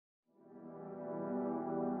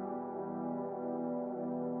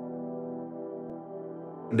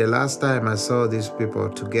The last time I saw these people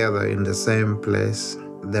together in the same place,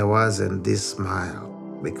 there wasn't this smile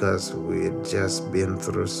because we'd just been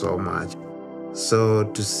through so much. So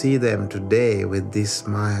to see them today with this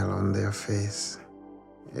smile on their face,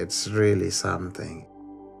 it's really something.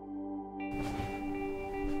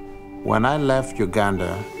 When I left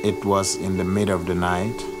Uganda, it was in the middle of the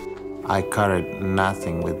night. I carried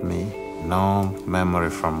nothing with me, no memory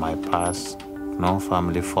from my past, no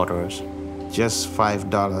family photos, just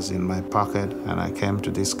 $5 in my pocket, and I came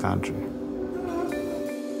to this country.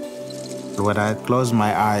 When I close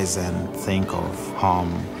my eyes and think of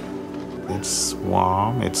home, it's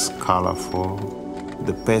warm, it's colorful,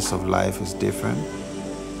 the pace of life is different.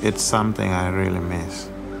 It's something I really miss.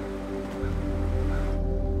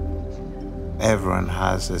 Everyone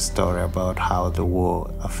has a story about how the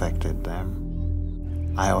war affected them.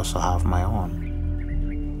 I also have my own.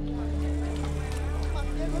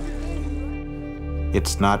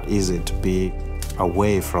 It's not easy to be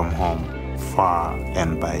away from home, far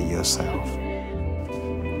and by yourself.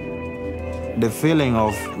 The feeling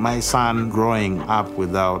of my son growing up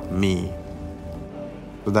without me,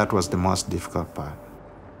 that was the most difficult part.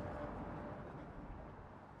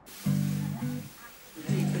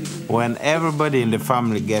 When everybody in the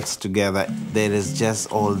family gets together, there is just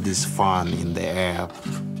all this fun in the air.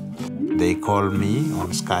 They call me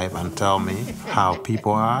on Skype and tell me how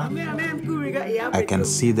people are. I can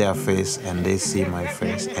see their face and they see my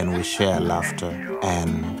face, and we share laughter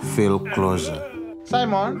and feel closer.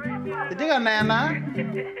 Simon, you think I'm Nana?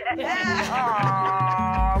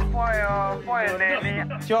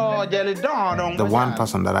 The one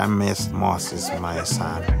person that I miss most is my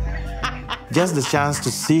son. Just the chance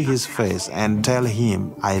to see his face and tell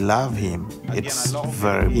him I love him, it's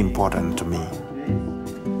very important to me.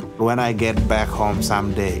 When I get back home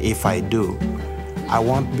someday, if I do, I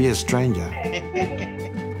won't be a stranger.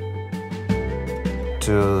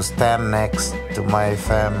 To stand next to my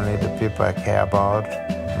family, the people I care about,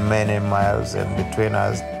 many miles in between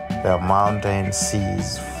us, there are mountains,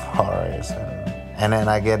 seas, forests, and then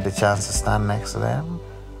I get the chance to stand next to them.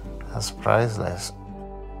 That's priceless.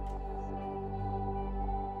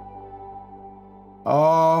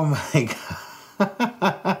 Oh my God.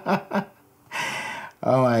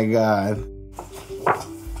 Oh my God.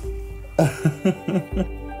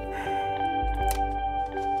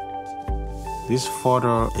 This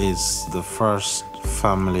photo is the first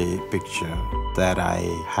family picture that I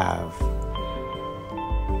have.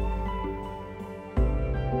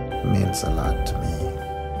 It means a lot to me.